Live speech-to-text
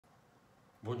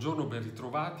Buongiorno, ben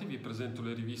ritrovati. Vi presento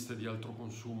le riviste di altro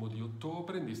consumo di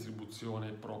ottobre in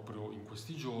distribuzione proprio in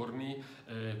questi giorni.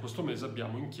 Questo mese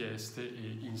abbiamo inchieste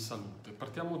e in salute.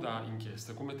 Partiamo da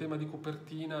inchieste. Come tema di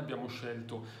copertina abbiamo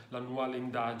scelto l'annuale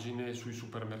indagine sui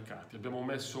supermercati. Abbiamo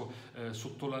messo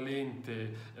sotto la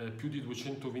lente più di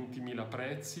 220.000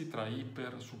 prezzi tra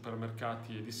iper,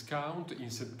 supermercati e discount in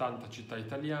 70 città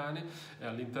italiane.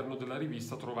 All'interno della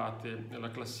rivista trovate la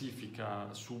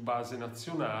classifica su base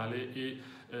nazionale e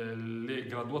le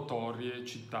graduatorie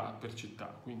città per città,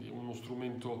 quindi uno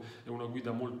strumento e una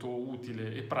guida molto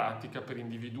utile e pratica per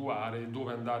individuare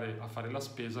dove andare a fare la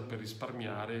spesa per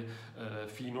risparmiare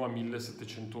fino a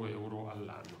 1.700 euro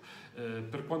all'anno.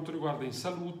 Per quanto riguarda in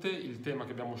salute, il tema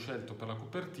che abbiamo scelto per la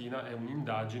copertina è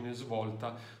un'indagine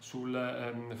svolta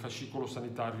sul fascicolo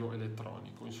sanitario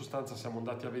elettronico. In sostanza siamo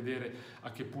andati a vedere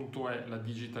a che punto è la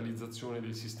digitalizzazione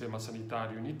del sistema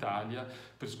sanitario in Italia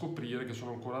per scoprire che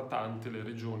sono ancora tante le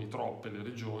regioni, troppe le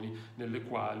regioni nelle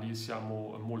quali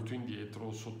siamo molto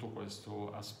indietro sotto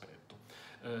questo aspetto.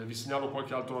 Vi segnalo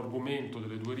qualche altro argomento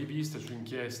delle due riviste, su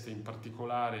inchieste in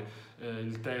particolare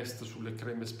il test sulle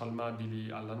creme spalmabili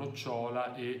alla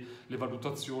nocciola e le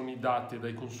valutazioni date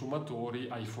dai consumatori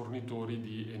ai fornitori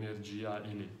di energia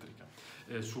elettrica.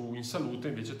 Su In Salute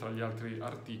invece tra gli altri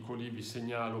articoli vi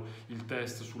segnalo il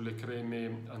test sulle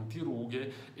creme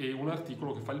antirughe e un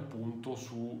articolo che fa il punto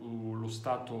sullo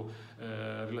stato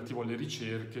relativo alle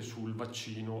ricerche sul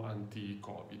vaccino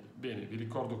anti-Covid. Bene, vi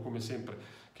ricordo come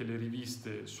sempre che le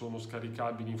riviste sono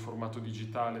scaricabili in formato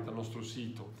digitale dal nostro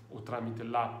sito o tramite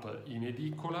l'app in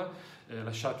edicola.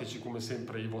 Lasciateci come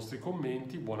sempre i vostri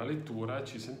commenti, buona lettura e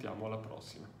ci sentiamo alla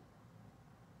prossima.